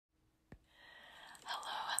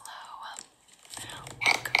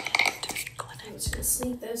just gonna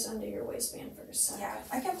sneak this under your waistband for a second. Yeah,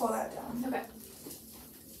 I can pull that down. Okay.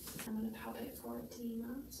 I'm gonna palpate for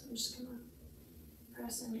edema, so I'm just gonna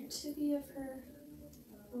press on your tibia for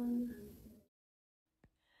one.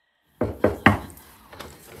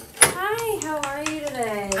 Hi, how are you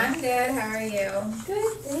today? I'm good, how are you?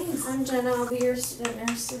 Good, thanks. I'm Jenna, I'll be your student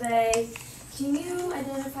nurse today. Can you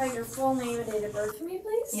identify your full name and date of birth for me,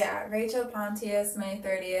 please? Yeah, Rachel Pontius, May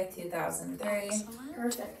 30th, 2003. Excellent.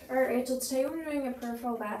 Perfect. All right, Rachel, today we're doing a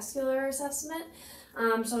peripheral vascular assessment. So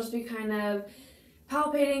I'll just be kind of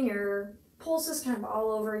palpating your pulses kind of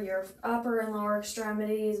all over your upper and lower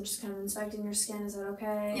extremities and just kind of inspecting your skin. Is that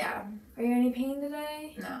okay? Yeah. Are you in any pain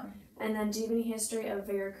today? No. And then do you have any history of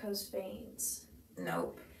varicose veins?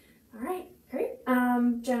 Nope. All right, great.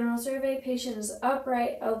 General survey, patient is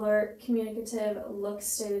upright, alert, communicative, looks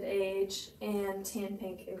stated age, and tan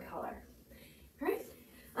pink in color. All right.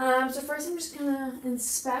 So first I'm just gonna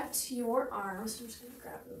inspect your arms. So I'm just gonna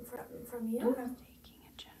grab them from you. Okay. Taking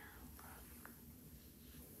a general look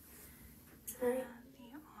All right. at the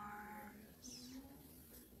arms.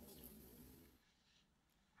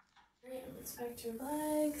 All right, inspect your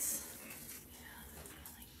legs.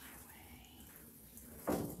 Feeling my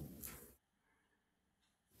way.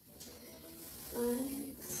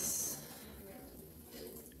 Legs.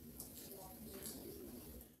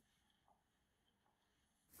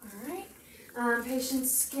 All right.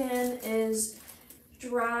 Patient's skin is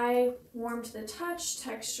dry, warm to the touch.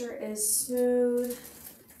 Texture is smooth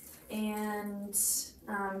and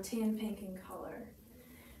tan pink in color.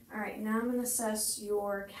 All right. Now I'm going to assess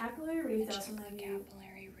your capillary refill. Check So I'm the going to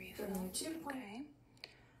capillary refill. bring you 2 points. Okay.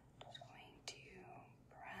 Just going to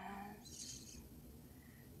press,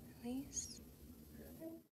 release.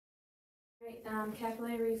 Right,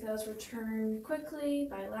 capillary refills return quickly,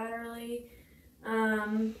 bilaterally. All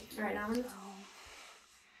right, now I'm going to... So,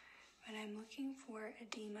 when I'm looking for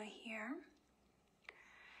edema here,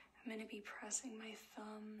 I'm going to be pressing my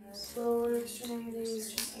thumbs. Lower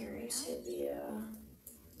extremities, just on your tibia.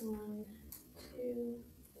 1, 2,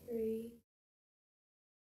 3.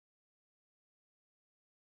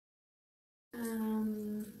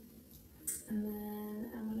 And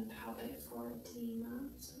then I'm going to palpate for edema.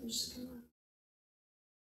 So I'm just going to...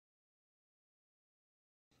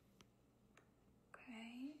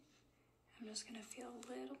 Okay. I'm just going to feel a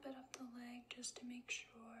little bit up the leg just to make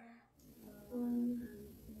sure. 1,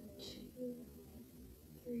 2,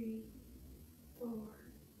 3, 4,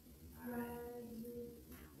 5.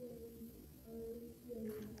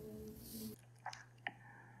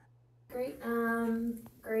 Great.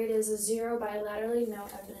 Grade is a 0 bilaterally, no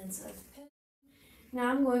evidence of pit. Now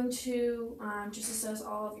I'm going to just assess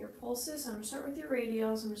all of your pulses. So I'm going to start with your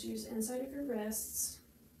radials. I'm going to use the inside of your wrists.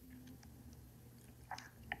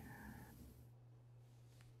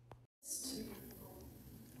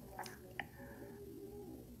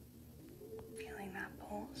 Feeling that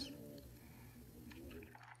pulse.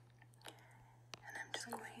 And I'm just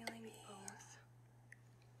going feeling both.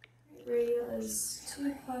 Radial is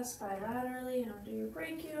 2+ bilaterally, and I'll do your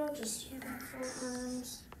brachial, just your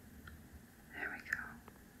forearms. There we go.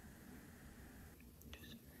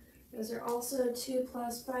 Those are also 2+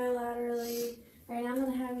 bilaterally. All right, now I'm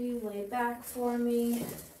going to have you lay back for me.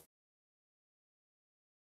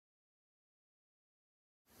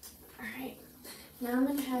 All right, now I'm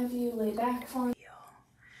going to have you lay back for me. Feel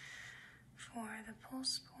for the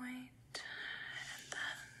pulse point, and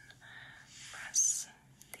then press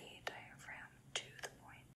the diaphragm to the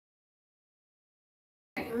point.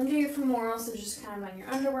 All right, I'm going to do your femoral, so just kind of on your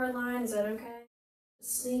underwear line. Is that okay?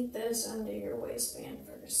 Sneak this under your waistband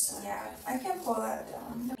for a second. Yeah, I can pull that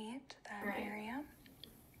down. Meet that Right. area.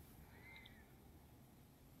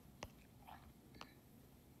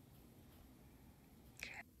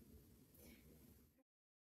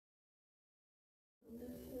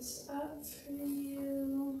 Lift this up for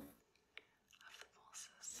you. Of the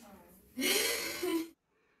pulses.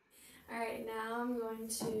 All right, now I'm going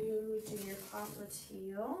to do your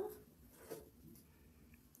popliteal. All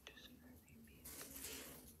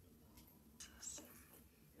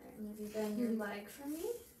right, maybe bend your leg for me.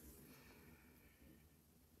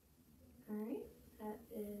 All right, that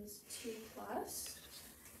is 2+. All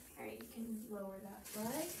right, you can lower that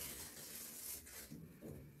leg.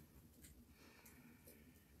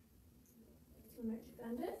 I'm going to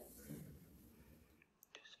bend it.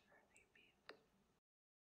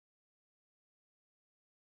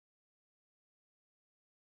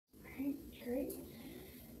 Alright, great.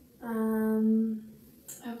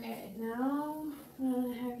 Okay, now what I'm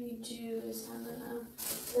gonna have you do is I'm gonna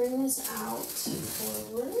bring this out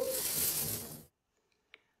forward. Of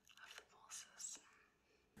the pulses.